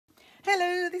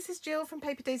this is Jill from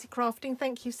Paper Daisy Crafting.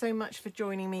 Thank you so much for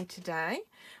joining me today.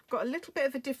 I've got a little bit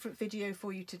of a different video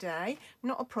for you today.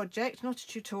 Not a project, not a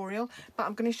tutorial, but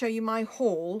I'm going to show you my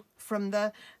haul from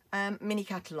the mini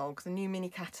catalogue, the new mini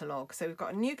catalogue. So we've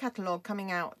got a new catalogue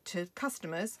coming out to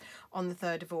customers on the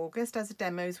 3rd of August. As a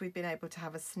demos, we've been able to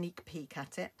have a sneak peek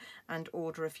at it and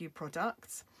order a few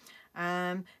products.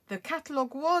 The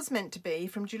catalogue was meant to be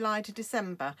from July to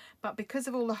December, but because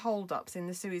of all the hold-ups in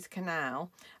the Suez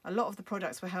Canal, a lot of the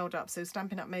products were held up, so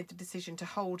Stampin' Up made the decision to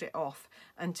hold it off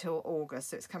until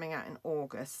August, so it's coming out in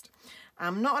August.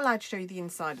 I'm not allowed to show you the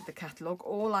inside of the catalogue.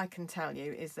 All I can tell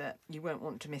you is that you won't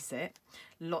want to miss it.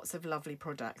 Lots of lovely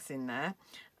products in there.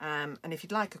 And if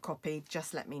you'd like a copy,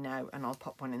 just let me know and I'll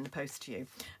pop one in the post to you.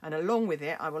 And along with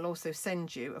it, I will also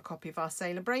send you a copy of our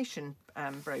Celebration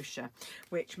brochure,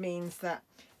 which means that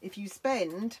if you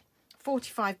spend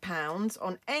 £45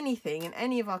 on anything in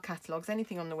any of our catalogues,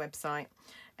 anything on the website,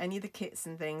 any of the kits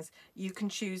and things, you can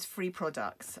choose free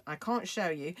products. I can't show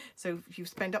you, so if you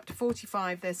spend up to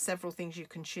 45, there's several things you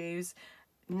can choose.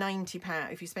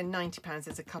 £90, if you spend £90,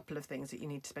 there's a couple of things that you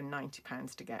need to spend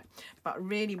 £90 to get, but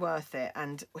really worth it.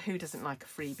 And who doesn't like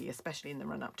a freebie, especially in the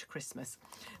run up to Christmas?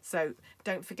 So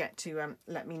don't forget to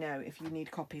let me know if you need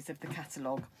copies of the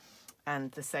catalogue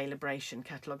and the Celebration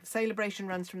catalogue. The Celebration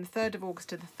runs from the 3rd of August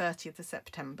to the 30th of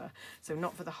September, so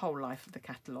not for the whole life of the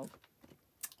catalogue.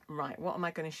 Right, what am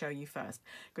I going to show you first?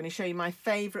 I'm going to show you my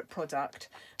favourite product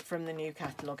from the new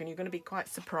catalogue, and you're going to be quite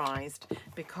surprised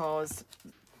because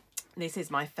this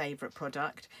is my favourite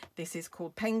product. This is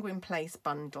called Penguin Place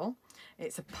Bundle.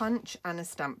 It's a punch and a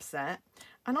stamp set,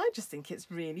 and I just think it's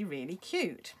really, really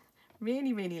cute.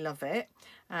 Really, really love it.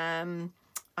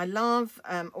 I love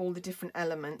all the different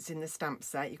elements in the stamp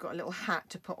set. You've got a little hat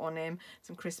to put on him,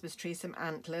 some Christmas trees, some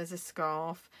antlers, a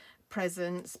scarf,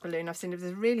 presents, balloon. I've seen there's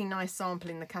a really nice sample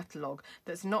in the catalogue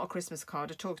that's not a Christmas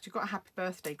card at all, because you've got a happy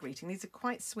birthday greeting. These are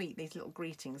quite sweet, these little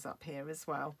greetings up here as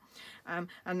well. And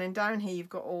then down here you've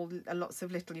got lots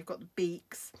of little, you've got the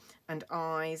beaks and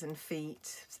eyes and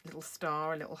feet, little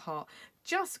star, a little heart.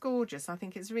 Just gorgeous. I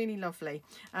think it's really lovely,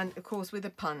 and of course with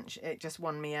a punch it just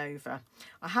won me over.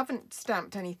 I haven't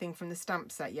stamped anything from the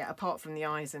stamp set yet apart from the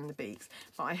eyes and the beaks,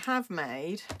 but I have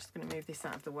made, I'm just going to move this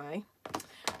out of the way,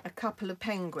 a couple of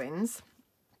penguins.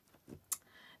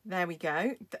 There we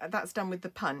go. That's done with the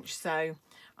punch. So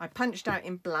I punched out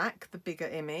in black the bigger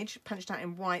image, punched out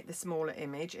in white the smaller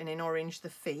image, and in orange the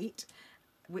feet.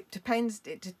 Which depends,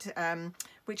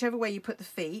 whichever way you put the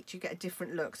feet, you get a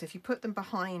different look. So if you put them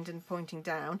behind and pointing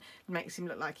down, it makes him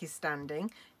look like he's standing.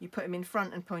 You put him in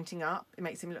front and pointing up, it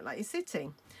makes him look like he's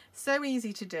sitting. So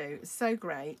easy to do, so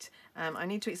great. I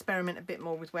need to experiment a bit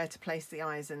more with where to place the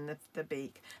eyes and the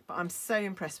beak, but I'm so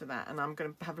impressed with that, and I'm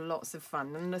going to have lots of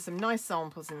fun. And there's some nice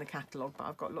samples in the catalogue, but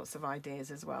I've got lots of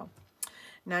ideas as well.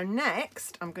 Now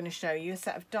next, I'm going to show you a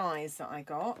set of dies that I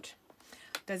got.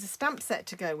 There's a stamp set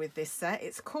to go with this set.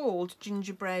 It's called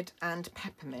Gingerbread and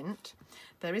Peppermint.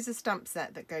 There is a stamp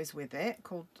set that goes with it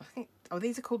called, I think, oh,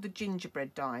 these are called the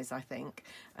Gingerbread dies, I think.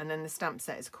 And then the stamp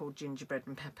set is called Gingerbread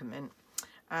and Peppermint.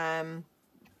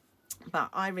 But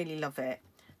I really love it.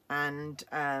 And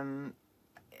I'm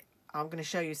going to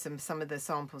show you some of the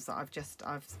samples that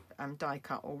I've die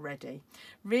cut already.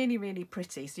 Really, really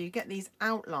pretty. So you get these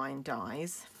outline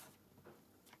dies.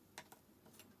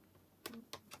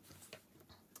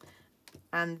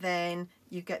 And then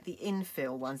you get the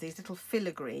infill ones, these little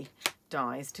filigree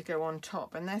dies to go on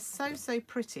top, and they're so, so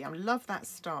pretty. I love that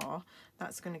star.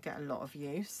 That's going to get a lot of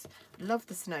use. Love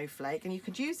the snowflake, and you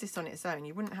could use this on its own.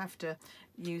 You wouldn't have to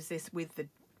use this with the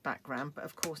background, but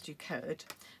of course you could.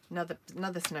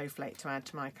 Another snowflake to add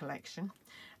to my collection.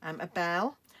 A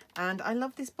bell. And I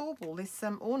love this bauble, this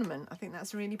ornament. I think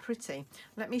that's really pretty.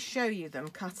 Let me show you them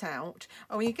cut out.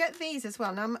 Oh, you get these as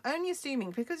well. Now, I'm only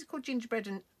assuming, because it's called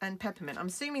Gingerbread and Peppermint, I'm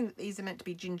assuming that these are meant to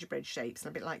be gingerbread shapes,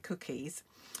 a bit like cookies.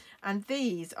 And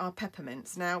these are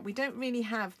peppermints. Now, we don't really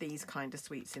have these kind of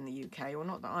sweets in the UK, or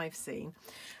not that I've seen.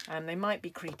 They might be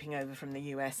creeping over from the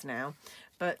US now.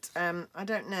 But I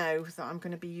don't know that I'm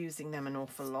going to be using them an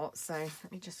awful lot. So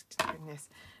let me just bring this.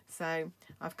 So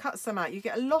I've cut some out. You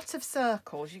get a lot of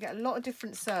circles. You get a lot of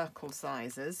different circle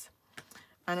sizes.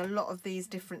 And a lot of these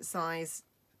different size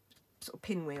sort of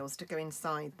pinwheels to go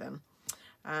inside them.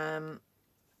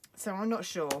 So I'm not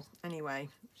sure. Anyway.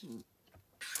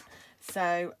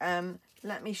 So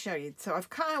let me show you. So I've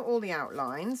cut out all the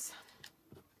outlines.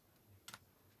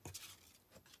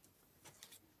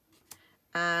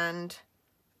 And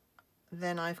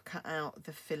then I've cut out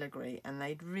the filigree, and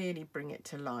they'd really bring it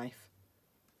to life.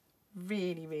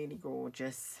 Really, really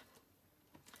gorgeous.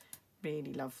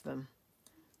 Really love them.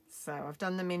 So I've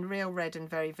done them in real red and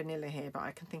very vanilla here, but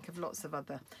I can think of lots of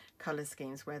other colour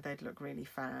schemes where they'd look really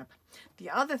fab. The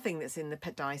other thing that's in the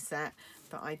die set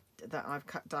that I've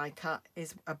die cut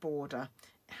is a border.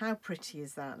 How pretty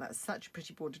is that? That's such a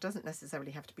pretty border. It doesn't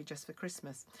necessarily have to be just for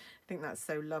Christmas. I think that's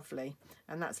so lovely,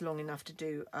 and that's long enough to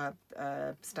do a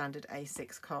standard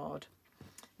A6 card,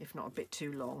 if not a bit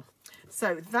too long.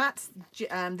 So that's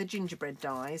the gingerbread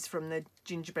dies from the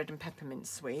gingerbread and peppermint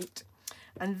suite.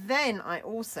 And then I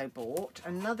also bought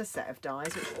another set of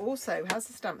dies, which also has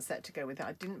a stamp set to go with it.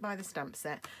 I didn't buy the stamp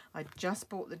set, I just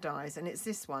bought the dies, and it's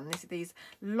this one. These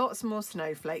lots more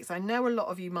snowflakes. I know a lot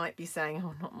of you might be saying,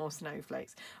 oh, not more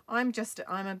snowflakes. I'm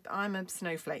a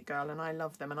snowflake girl, and I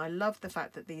love them, and I love the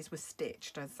fact that these were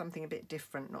stitched. Something a bit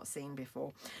different, not seen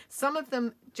before. Some of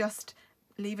them just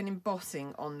leave an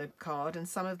embossing on the card, and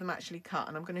some of them actually cut,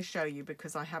 and I'm going to show you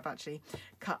because I have actually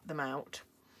cut them out.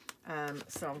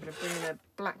 So I'm going to bring in a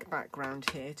black background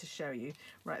here to show you.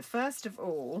 Right, first of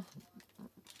all,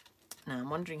 now I'm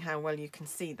wondering how well you can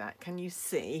see that. Can you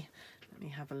see? Let me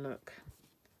have a look.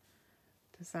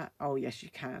 Does that? Oh yes, you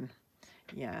can.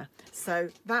 Yeah. So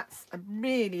that's a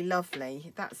really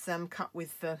lovely. That's cut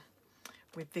with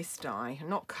this die,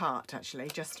 not cut actually,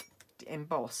 just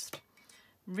embossed.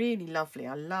 Really lovely.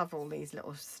 I love all these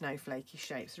little snowflakey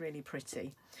shapes, really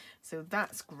pretty. So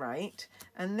that's great.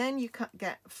 And then you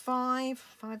get five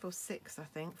or six, I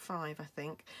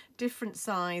think, different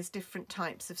size, different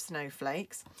types of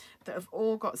snowflakes that have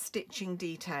all got stitching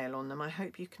detail on them. I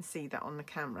hope you can see that on the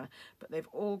camera, but they've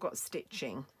all got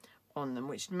stitching on them,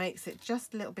 which makes it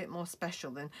just a little bit more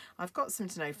special than I've got some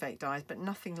snowflake dies, but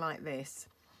nothing like this.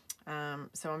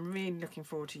 So I'm really looking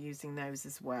forward to using those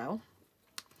as well.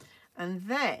 And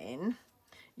then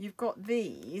you've got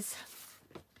these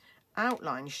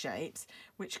outline shapes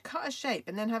which cut a shape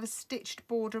and then have a stitched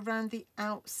border around the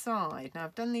outside. Now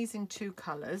I've done these in two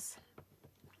colours.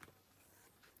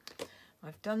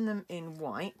 I've done them in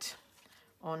white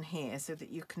on here so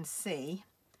that you can see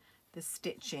the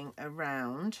stitching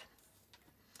around,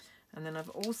 and then I've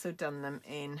also done them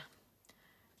in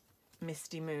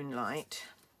Misty Moonlight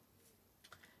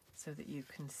so that you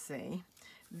can see.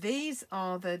 These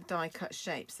are the die cut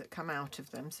shapes that come out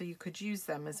of them, so you could use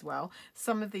them as well.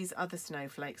 Some of these other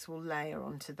snowflakes will layer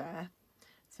onto there,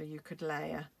 so you could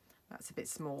layer. That's a bit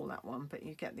small, that one, but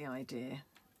you get the idea.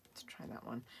 Let's try that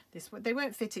one. They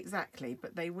won't fit exactly,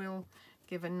 but they will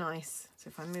give a nice, so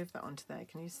if I move that onto there,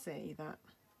 can you see that?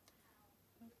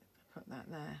 Put that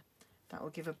there. That will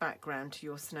give a background to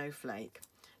your snowflake.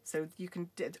 So you can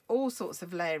do all sorts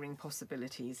of layering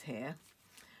possibilities here.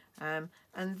 And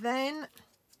then,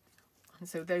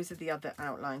 so those are the other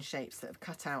outline shapes that have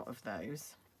cut out of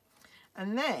those.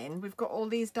 And then we've got all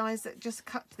these dies that just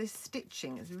cut this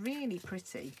stitching. It's really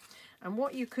pretty. And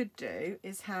what you could do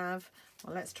is have,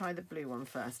 well, let's try the blue one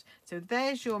first. So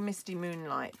there's your Misty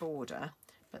Moonlight border,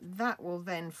 but that will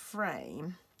then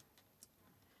frame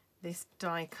this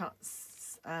die cut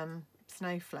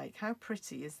snowflake. How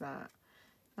pretty is that?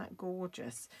 That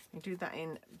gorgeous. You do that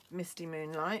in Misty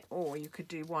Moonlight, or you could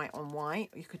do white on white.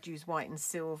 You could use white and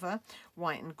silver,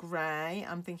 white and grey.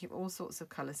 I'm thinking of all sorts of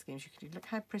colour schemes you could do. Look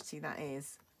how pretty that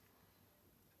is.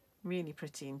 Really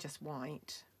pretty in just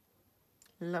white.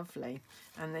 Lovely.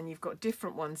 And then you've got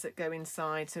different ones that go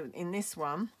inside. So in this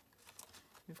one,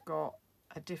 we've got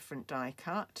a different die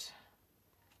cut,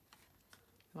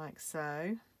 like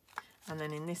so. And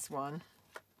then in this one,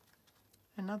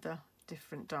 another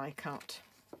different die cut.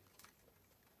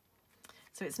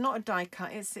 So it's not a die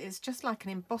cut, it's just like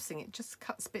an embossing. It just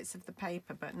cuts bits of the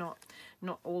paper, but not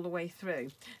all the way through.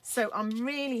 So I'm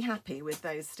really happy with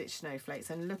those stitched snowflakes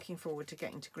and looking forward to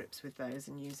getting to grips with those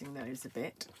and using those a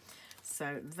bit.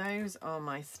 So those are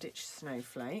my stitched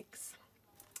snowflakes.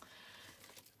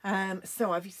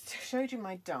 So I've showed you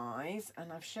my dies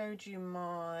and I've showed you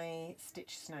my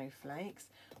stitched snowflakes.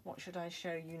 What should I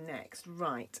show you next?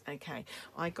 Right, okay.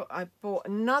 I bought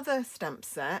another stamp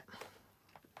set.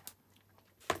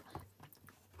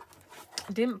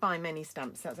 I didn't buy many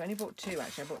stamp sets. I only bought two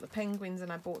actually. I bought the penguins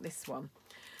and I bought this one.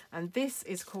 And this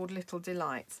is called Little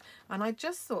Delights. And I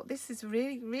just thought this is a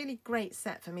really great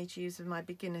set for me to use with my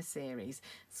beginner series.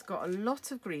 It's got a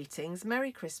lot of greetings,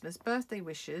 Merry Christmas, birthday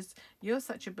wishes, you're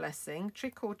such a blessing,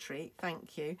 trick or treat,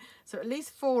 thank you. So at least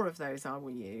 4 of those I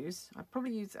will use. I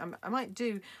probably use, I might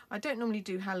do, I don't normally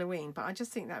do Halloween, but I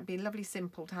just think that would be a lovely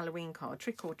simple Halloween card,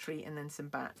 trick or treat, and then some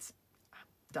bats.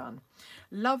 Done.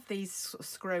 Love these sort of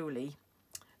scrolly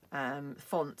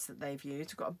fonts that they've used.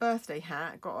 We've got a birthday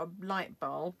hat, got a light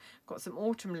bulb, got some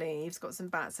autumn leaves, got some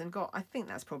bats, and got, I think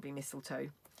that's probably mistletoe,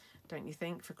 don't you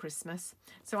think, for Christmas?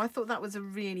 So I thought that was a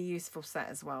really useful set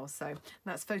as well. So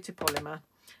that's photopolymer,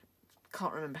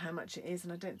 can't remember how much it is,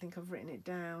 and I don't think I've written it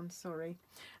down, sorry.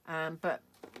 But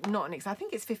not an I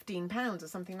think it's £15 or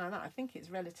something like that. I think it's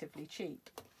relatively cheap.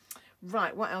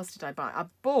 Right, what else did I buy? I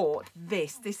bought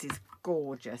this. This is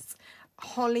gorgeous.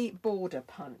 Holly border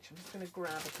punch. I'm just going to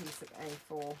grab a piece of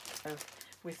A4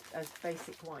 with a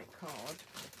basic white card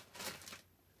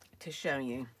to show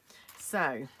you.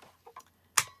 So,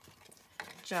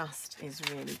 just is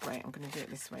really great. I'm going to do it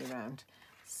this way around.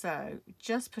 So,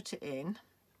 just put it in,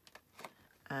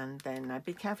 and then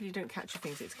be careful you don't catch your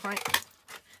fingers.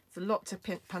 It's a lot to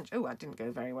punch. Oh, that didn't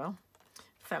go very well.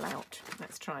 Fell out.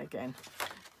 Let's try again.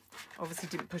 Obviously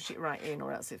didn't push it right in,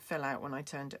 or else it fell out when I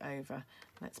turned it over.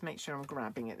 Let's make sure I'm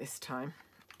grabbing it this time.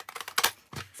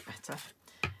 It's better.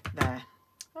 There.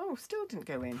 Oh, still didn't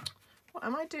go in. What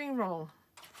am I doing wrong?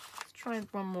 Let's try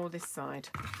one more this side.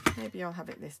 Maybe I'll have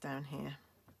it this down here.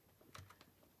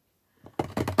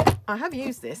 I have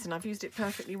used this and I've used it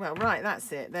perfectly well. Right,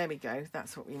 that's it. There we go.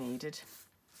 That's what we needed.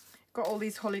 Got all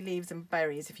these holly leaves and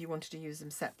berries if you wanted to use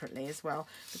them separately as well.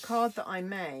 The card that I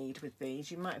made with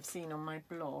these, you might have seen on my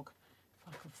blog,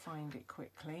 if I can find it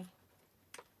quickly.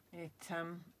 It,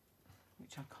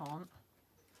 which I can't.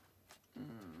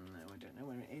 No, I don't know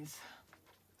where it is.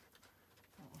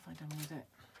 What have I done with it?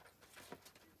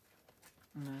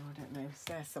 No, I don't know. It's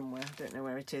there somewhere. I don't know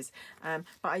where it is. But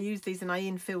I used these and I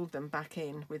infilled them back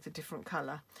in with a different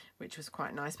colour, which was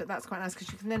quite nice. But that's quite nice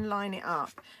because you can then line it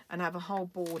up and have a whole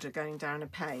border going down a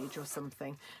page or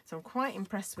something. So I'm quite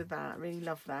impressed with that. I really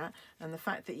love that. And the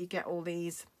fact that you get all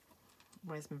these...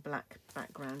 Where's my black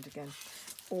background again?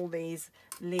 All these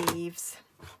leaves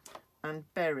and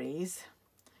berries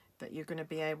that you're going to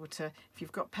be able to... If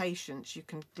you've got patience, you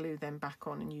can glue them back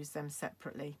on and use them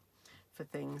separately for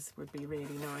things. Would be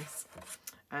really nice.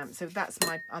 So that's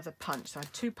my other punch. So I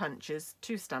have 2 punches,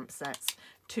 2 stamp sets,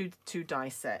 two die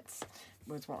sets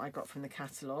was what I got from the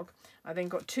catalogue. I then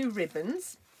got 2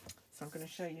 ribbons, so I'm going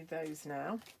to show you those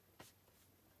now.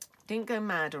 Didn't go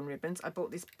mad on ribbons. I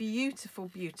bought this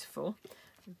beautiful,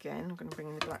 again I'm going to bring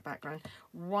in the black background,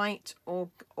 white oh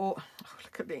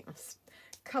look at this,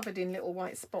 covered in little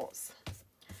white spots,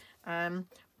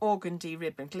 organdy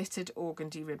ribbon, glittered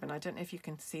organdy ribbon. I don't know if you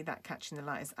can see that catching the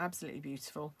light. It's absolutely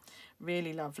beautiful,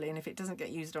 really lovely. And if it doesn't get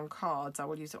used on cards, I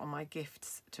will use it on my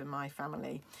gifts to my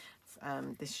family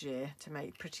this year to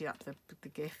make pretty up the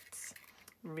gifts.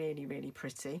 Really, really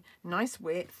pretty. Nice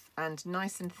width and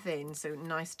nice and thin, so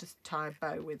nice to tie a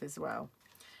bow with as well.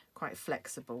 Quite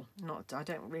flexible. I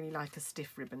don't really like a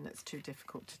stiff ribbon that's too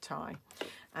difficult to tie.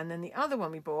 And then the other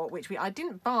one we bought, which I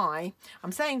didn't buy,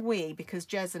 I'm saying we because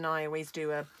Jez and I always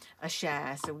do a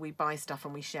share, so we buy stuff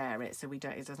and we share it, so it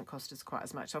doesn't cost us quite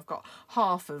as much. So I've got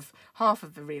half of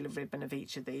the reel of ribbon of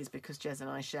each of these because Jez and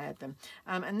I shared them.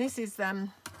 And this is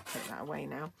take that away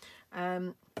now.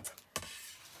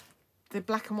 The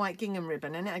black and white gingham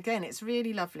ribbon, and again it's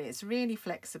really lovely, it's really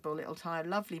flexible, it'll tie a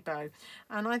lovely bow,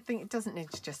 and I think it doesn't need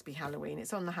to just be Halloween.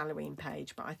 It's on the Halloween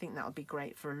page, but I think that'll be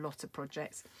great for a lot of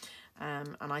projects,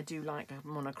 and I do like a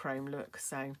monochrome look,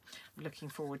 so I'm looking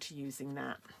forward to using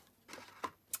that.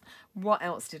 What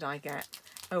else did I get?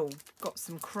 Oh, got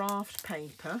some craft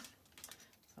paper.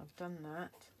 So I've done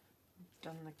that. I've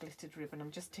done the glittered ribbon.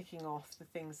 I'm just ticking off the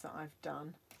things that I've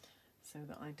done so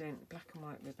that I don't... Black and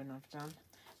white ribbon I've done.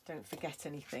 Don't forget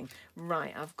anything.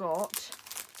 Right, I've got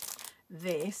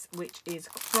this, which is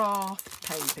craft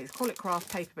paper. Call it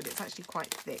craft paper, but it's actually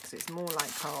quite thick, so it's more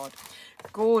like card.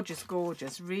 Gorgeous,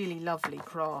 gorgeous, really lovely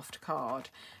craft card.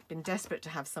 Been desperate to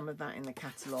have some of that in the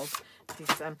catalogue.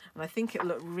 And I think it'll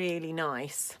look really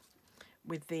nice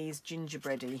with these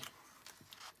gingerbready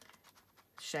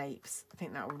shapes. I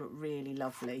think that will look really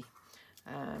lovely.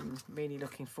 Really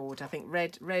looking forward. I think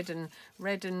red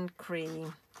and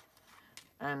cream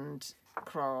and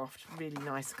craft, really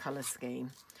nice colour scheme.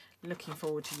 Looking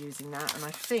forward to using that. And I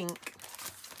think,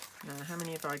 how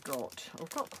many have I got?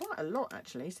 I've got quite a lot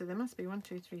actually, so there must be 1,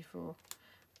 2, 3, 4,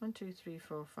 1, 2, 3,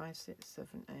 4, 5, 6,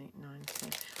 7, 8, 9, 10.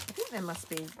 I think there must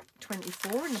be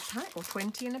 24 in a pack or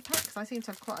 20 in a pack, because I seem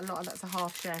to have quite a lot. That's a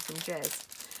half share from Jez.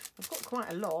 I've got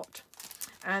quite a lot.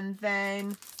 And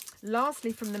then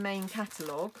lastly, from the main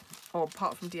catalogue, or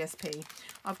apart from DSP,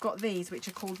 I've got these, which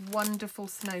are called Wonderful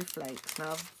Snowflakes.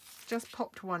 Now, I've just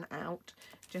popped one out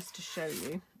just to show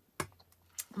you.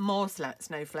 More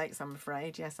snowflakes, I'm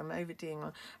afraid. Yes, I'm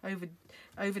overdosing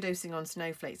on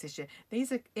snowflakes this year.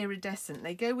 These are iridescent.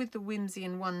 They go with the Whimsy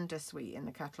and Wonder suite in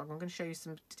the catalogue. I'm going to show you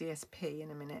some DSP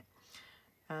in a minute.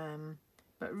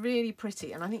 But really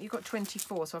pretty. And I think you've got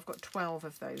 24, so I've got 12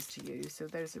 of those to use. So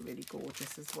those are really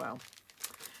gorgeous as well.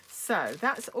 So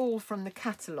that's all from the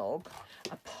catalogue,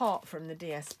 apart from the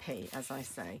DSP, as I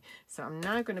say. So I'm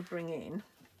now going to bring in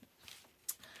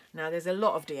Now there's a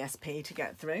lot of DSP to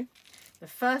get through. The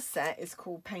first set is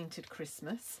called Painted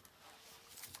Christmas,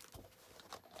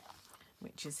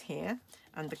 which is here,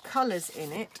 and the colours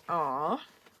in it are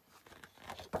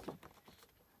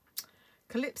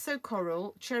Calypso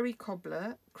Coral, Cherry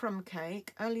Cobbler, Crumb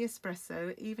Cake, Early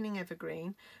Espresso, Evening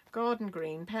Evergreen, Garden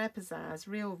Green, Pear Pizzazz,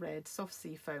 Real Red, Soft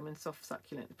Sea Foam and Soft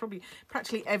Succulent. Probably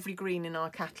practically every green in our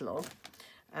catalogue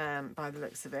by the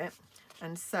looks of it.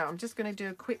 And so I'm just going to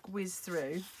do a quick whiz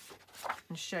through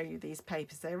and show you these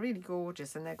papers. They're really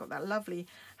gorgeous and they've got that lovely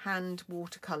hand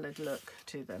watercoloured look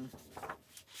to them.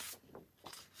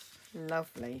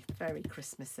 Lovely, very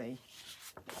Christmassy.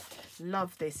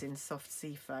 Love this in Soft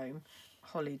Sea Foam,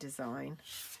 holly design.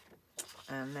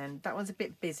 And then that one's a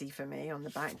bit busy for me on the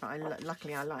back, but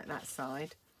luckily I like that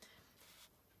side.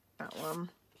 That one,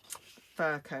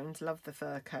 fir cones, love the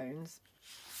fir cones.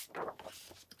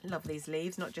 Love these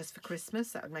leaves, not just for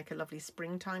Christmas, that would make a lovely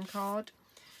springtime card.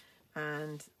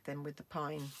 And then with the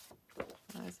pine,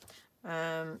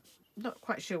 not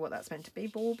quite sure what that's meant to be,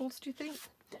 baubles do you think?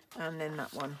 And then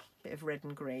that one, bit of red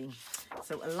and green.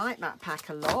 So I like that pack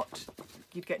a lot.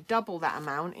 You'd get double that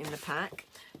amount in the pack.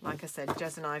 Like I said,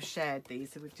 Jez and I have shared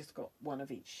these, so we've just got one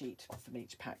of each sheet from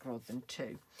each pack rather than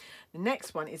two. The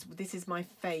next one is, this is my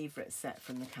favourite set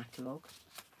from the catalogue.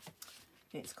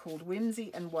 It's called Whimsy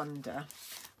and Wonder.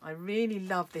 I really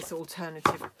love this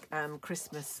alternative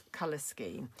Christmas colour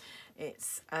scheme.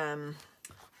 It's,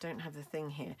 don't have the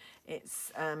thing here.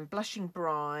 It's Blushing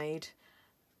Bride,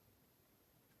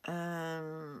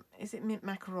 is it Mint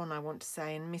Macaron I want to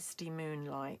say, and Misty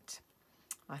Moonlight,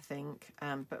 I think,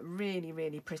 but really,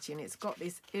 really pretty. And it's got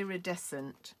this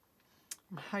iridescent,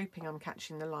 I'm hoping I'm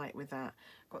catching the light with that,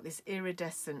 got this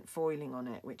iridescent foiling on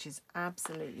it, which is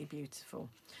absolutely beautiful.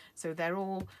 So they're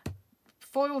all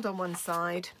foiled on one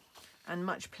side and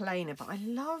much plainer, but I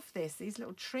love this. These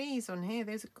little trees on here,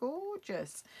 those are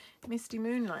gorgeous. Misty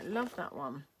Moonlight, love that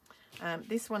one.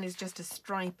 This one is just a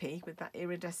stripy with that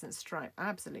iridescent stripe,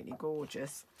 absolutely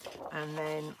gorgeous. And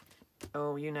then,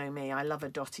 oh, you know me, I love a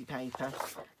dotty paper,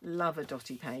 love a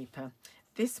dotty paper.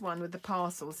 This one with the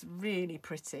parcels, really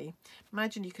pretty.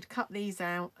 Imagine you could cut these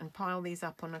out and pile these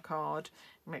up on a card,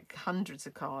 make hundreds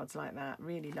of cards like that,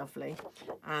 really lovely.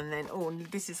 And then, oh,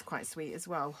 this is quite sweet as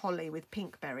well, holly with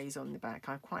pink berries on the back.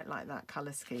 I quite like that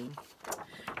colour scheme.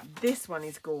 This one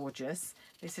is gorgeous.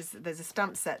 There's a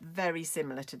stamp set very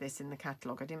similar to this in the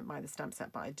catalogue. I didn't buy the stamp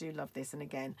set, but I do love this. And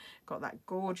again, got that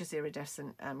gorgeous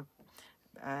iridescent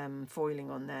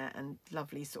foiling on there and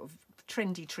lovely sort of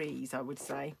trendy trees, I would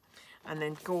say. And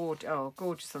then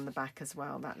gorgeous on the back as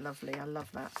well. That lovely, I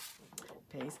love that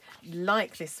piece.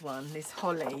 Like this one, this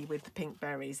holly with the pink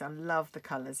berries. I love the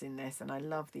colours in this and I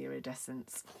love the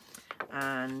iridescence.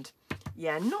 And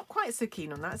yeah, not quite so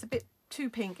keen on that. It's a bit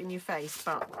too pink in your face,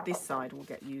 but this side will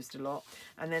get used a lot.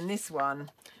 And then this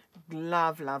one,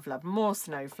 love, love, love. More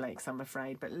snowflakes, I'm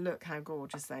afraid, but look how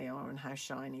gorgeous they are and how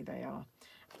shiny they are.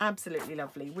 Absolutely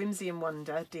lovely. Whimsy and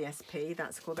Wonder DSP,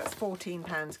 that's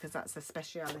 £14 because that's a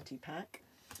speciality pack.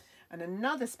 And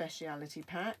another speciality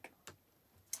pack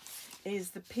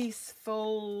is the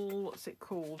Peaceful, what's it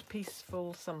called?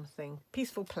 Peaceful something,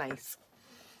 Peaceful Place.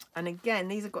 And again,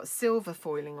 these have got silver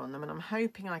foiling on them, and I'm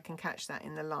hoping I can catch that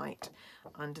in the light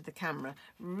under the camera.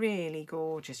 Really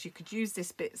gorgeous. You could use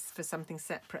this bit for something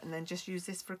separate and then just use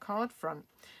this for a card front.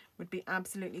 Would be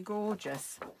absolutely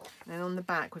gorgeous. And then on the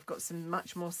back, we've got some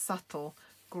much more subtle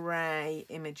grey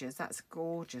images. That's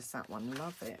gorgeous, that one.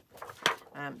 Love it.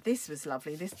 This was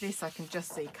lovely. This I can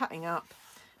just see cutting up,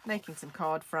 making some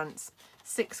card fronts,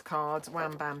 6 cards,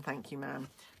 wham bam, thank you ma'am.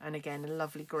 And again, a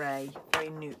lovely grey, very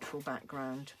neutral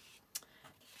background.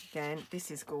 Again, this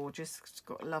is gorgeous. It's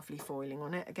got lovely foiling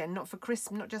on it. Again, not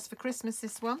just for Christmas,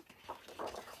 this one.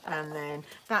 And then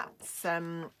that's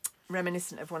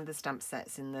reminiscent of one of the stamp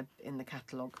sets in the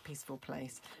catalogue, Peaceful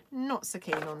Place. Not so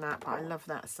keen on that, but I love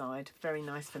that side. Very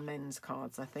nice for men's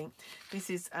cards, I think. This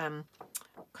is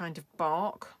kind of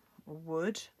bark or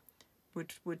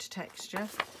wood texture,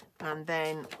 and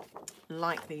then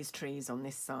like these trees on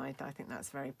this side. I think that's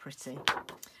very pretty.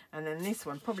 And then this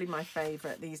one, probably my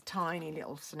favourite, these tiny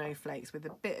little snowflakes with a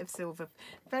bit of silver,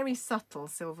 very subtle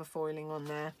silver foiling on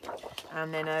there,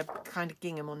 and then a kind of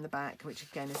gingham on the back, which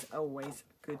again is always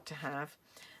good to have.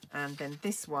 And then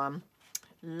this one,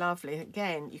 lovely.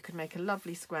 Again, you could make a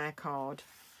lovely square card,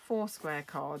 4 square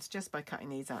cards, just by cutting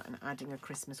these out and adding a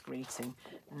Christmas greeting,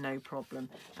 no problem.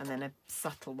 And then a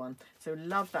subtle one. So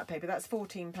love that paper. That's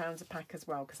 £14 a pack as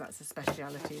well, because that's a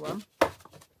speciality one.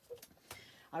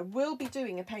 I will be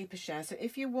doing a paper share, so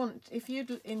if you're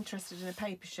interested in a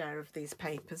paper share of these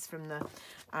papers from the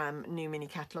new mini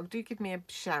catalogue, do give me a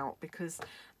shout, because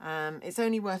it's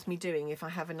only worth me doing if I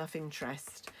have enough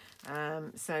interest.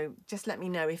 So just let me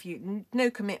know if you, no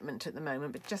commitment at the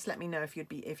moment, but just let me know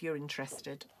if you're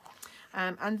interested.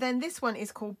 And then this one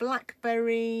is called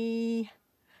Blackberry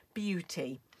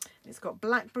Beauty. It's got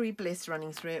Blackberry Bliss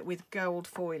running through it with gold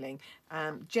foiling.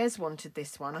 Jez wanted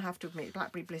this one. I have to admit,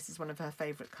 Blackberry Bliss is one of her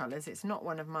favourite colours. It's not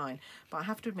one of mine, but I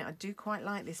have to admit I do quite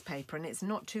like this paper, and it's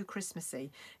not too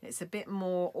Christmassy. It's a bit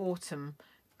more autumn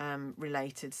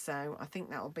related, so I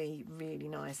think that'll be really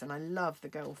nice. And I love the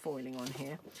gold foiling on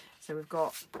here. So we've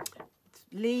got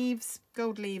leaves,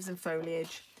 gold leaves and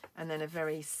foliage, and then a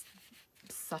very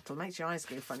subtle, makes your eyes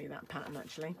go funny, that pattern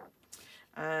actually.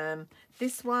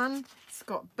 This one, it's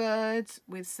got birds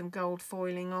with some gold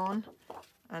foiling on,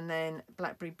 and then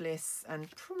Blackberry Bliss, and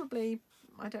probably,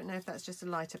 I don't know if that's just a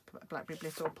lighter Blackberry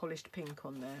Bliss or polished pink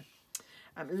on there.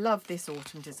 Love this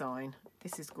autumn design.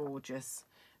 This is gorgeous.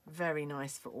 Very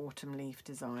nice for autumn leaf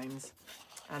designs.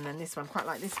 And then this one, quite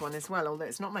like this one as well, although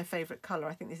it's not my favourite colour.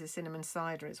 I think this is Cinnamon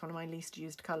Cider. It's one of my least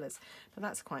used colours, but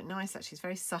that's quite nice actually. It's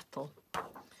very subtle.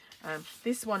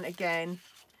 This one again,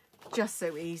 just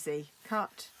so easy.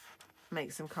 Cut,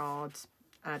 make some cards,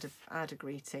 add a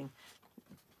greeting,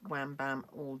 wham bam,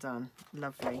 all done.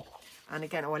 Lovely. And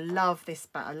again, oh, I love this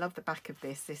back. I love the back of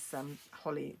this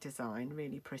holly design,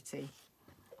 really pretty.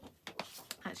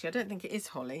 Actually, I don't think it is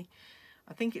holly.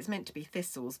 I think it's meant to be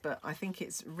thistles, but I think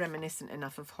it's reminiscent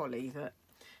enough of holly that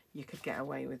you could get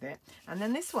away with it. And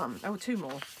then this one, oh, two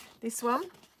more. This one,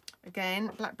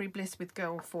 again, Blackberry Bliss with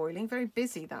gold foiling. Very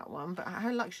busy, that one, but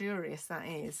how luxurious that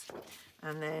is.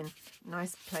 And then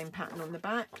nice plain pattern on the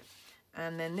back.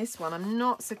 And then this one, I'm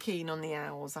not so keen on the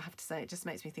owls, I have to say. It just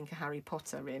makes me think of Harry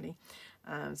Potter, really.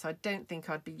 So I don't think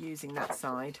I'd be using that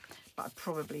side, but I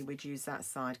probably would use that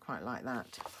side, quite like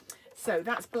that. So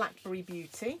that's Blackberry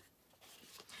Beauty.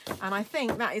 And I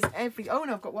think that is oh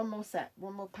no, I've got one more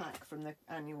pack from the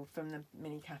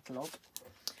mini catalogue,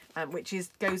 which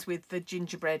goes with the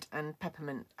gingerbread and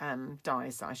peppermint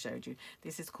dies that I showed you.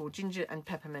 This is called Ginger and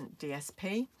Peppermint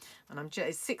DSP, and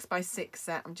it's 6x6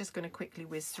 set. I'm just going to quickly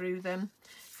whiz through them.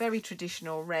 Very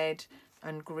traditional red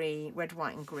and green, red,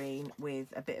 white and green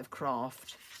with a bit of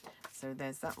craft. So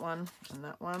there's that one and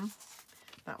that one.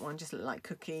 That one just look like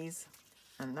cookies,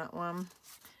 and that one.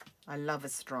 I love a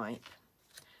stripe.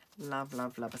 Love,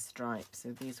 love, love a stripe.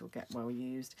 So these will get well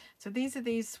used. So these are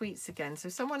these sweets again. So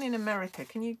someone in America,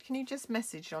 can you just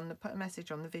put a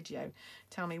message on the video,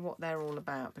 tell me what they're all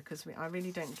about, because I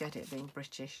really don't get it being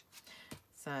British.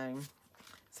 So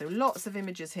lots of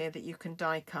images here that you can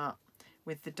die cut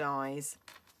with the dies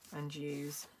and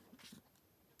use.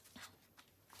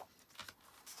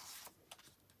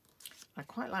 I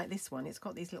quite like this one. It's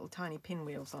got these little tiny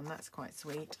pinwheels on. That's quite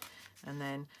sweet. And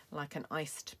then like an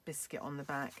iced biscuit on the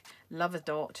back. Love a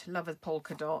dot, love a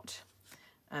polka dot.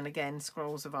 And again,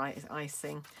 scrolls of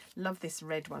icing. Love this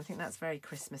red one. I think that's very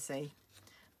Christmassy.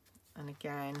 And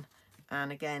again,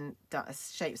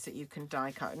 shapes that you can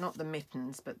die cut. Not the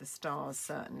mittens, but the stars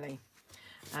certainly.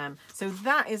 So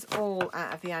that is all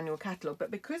out of the annual catalogue,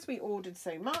 but because we ordered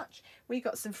so much, we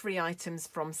got some free items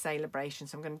from Celebration,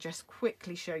 so I'm going to just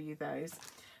quickly show you those.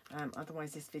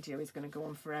 Otherwise this video is going to go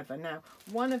on forever. Now,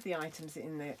 one of the items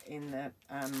in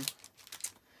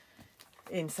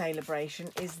Celebration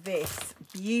is this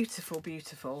beautiful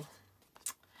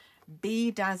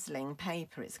bedazzling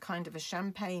paper. It's kind of a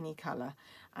champagne-y colour,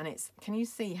 and can you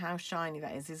see how shiny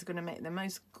that is? It's going to make the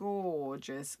most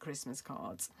gorgeous Christmas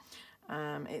cards.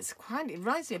 It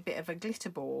reminds me a bit of a glitter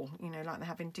ball, you know, like they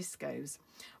have in discos,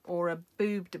 or a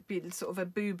boob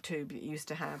tube that you used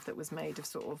to have that was made of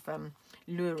sort of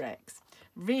lurex.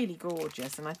 Really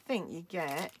gorgeous, and I think you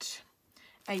get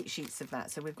 8 sheets of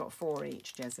that, so we've got 4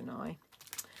 each, Jez and I.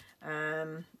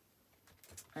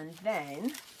 And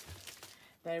then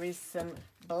there is some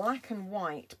black and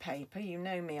white paper. You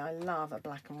know me, I love a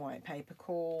black and white paper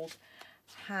called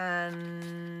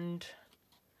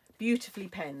Beautifully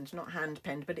Penned, not hand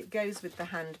penned, but it goes with the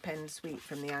hand penned suite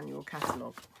from the annual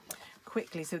catalogue.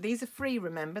 Quickly, so these are free,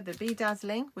 remember, the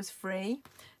bedazzling was free.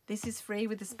 This is free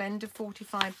with a spend of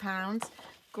 £45.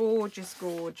 Gorgeous,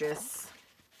 gorgeous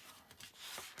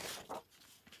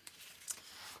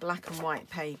black and white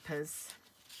papers.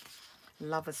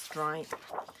 Love a stripe.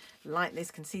 Like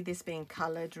this, can see this being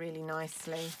coloured really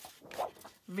nicely.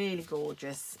 Really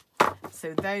gorgeous.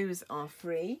 So those are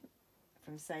free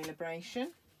from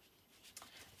Celebration.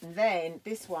 And then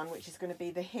this one, which is going to be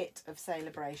the hit of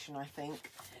Celebration, I think.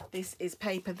 This is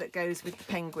paper that goes with the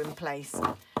Penguin Place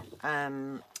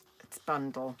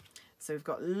bundle. So we've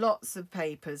got lots of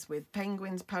papers with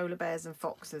penguins, polar bears and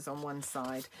foxes on one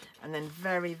side, and then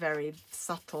very, very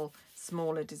subtle,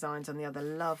 smaller designs on the other.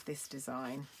 Love this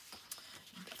design.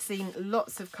 Seen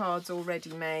lots of cards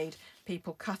already made,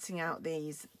 people cutting out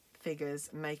these figures,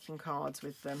 making cards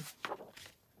with them.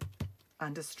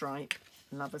 And a stripe.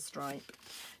 Love a stripe.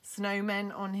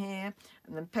 Snowmen on here,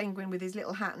 and then penguin with his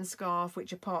little hat and scarf,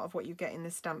 which are part of what you get in the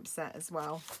stamp set as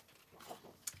well.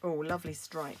 Oh, lovely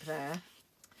stripe there.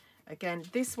 Again,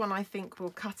 this one I think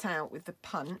will cut out with the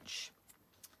punch.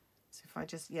 So if I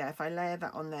just, yeah, if I layer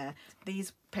that on there,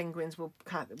 these penguins will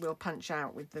punch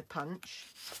out with the punch.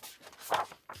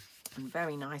 And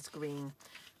very nice green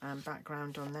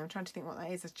background on there. I'm trying to think what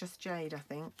that is. It's just jade, I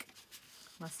think.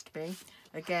 Must be.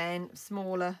 Again,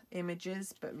 smaller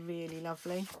images, but really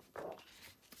lovely.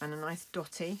 And a nice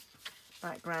dotty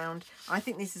background. I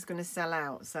think this is going to sell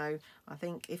out, so I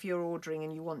think if you're ordering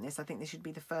and you want this, I think this should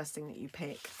be the first thing that you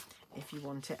pick if you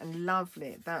want it. And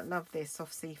lovely, love this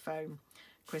soft sea foam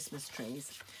Christmas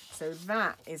trees. So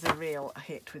that is a real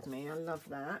hit with me. I love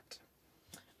that.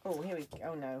 Oh, here we go.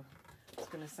 Oh no, I was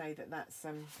going to say that that's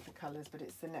the colours, but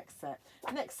it's the next set.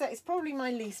 The next set is probably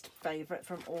my least favourite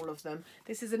from all of them.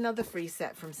 This is another free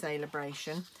set from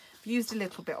Celebration. I've used a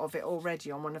little bit of it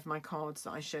already on one of my cards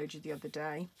that I showed you the other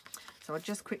day. So I'll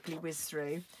just quickly whiz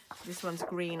through. This one's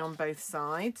green on both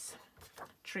sides,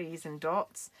 trees and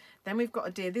dots. Then we've got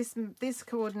a deer. This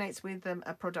coordinates with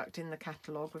a product in the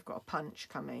catalogue. We've got a punch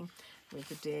coming with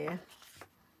the deer.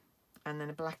 And then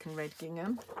a black and red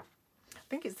gingham. I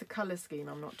think it's the colour scheme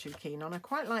I'm not too keen on. I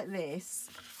quite like this.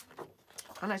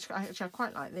 And actually I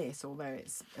quite like this, although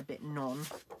it's a bit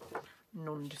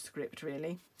nondescript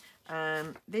really.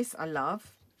 This I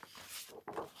love.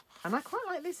 And I quite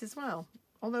like this as well.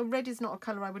 Although red is not a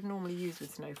colour I would normally use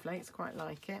with snowflakes, quite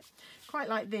like it. Quite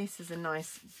like this as a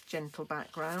nice gentle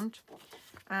background.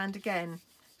 And again,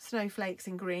 snowflakes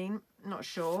in green, not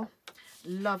sure.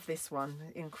 Love this one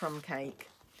in crumb cake.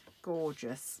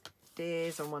 Gorgeous.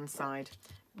 Deers on one side,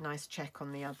 nice check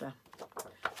on the other.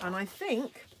 And I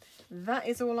think that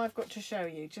is all I've got to show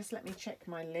you. Just let me check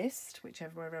my list,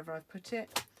 wherever I've put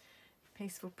it.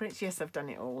 Peaceful Prints, yes, I've done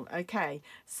it all. Okay,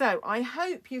 so I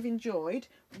hope you've enjoyed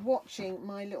watching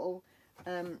my little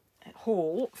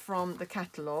haul from the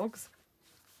catalogues.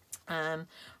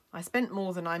 I spent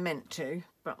more than I meant to,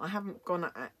 but I haven't gone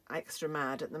extra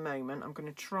mad at the moment. I'm going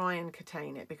to try and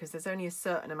contain it because there's only a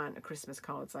certain amount of Christmas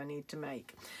cards I need to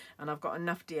make, and I've got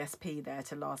enough DSP there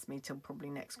to last me till probably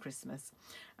next Christmas.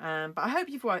 But I hope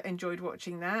you've enjoyed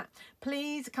watching that.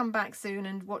 Please come back soon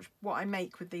and watch what I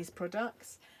make with these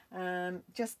products.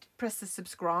 Just press the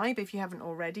subscribe if you haven't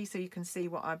already, so you can see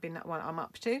what I'm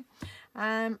up to,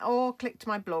 or click to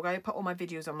my blog. I put all my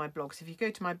videos on my blog, so if you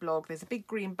go to my blog, there's a big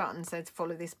green button that says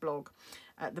follow this blog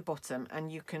at the bottom,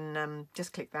 and you can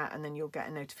just click that, and then you'll get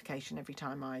a notification every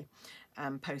time I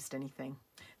post anything.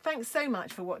 Thanks so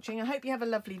much for watching. I hope you have a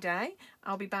lovely day.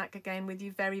 I'll be back again with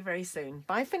you very, very soon.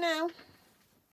 Bye for now.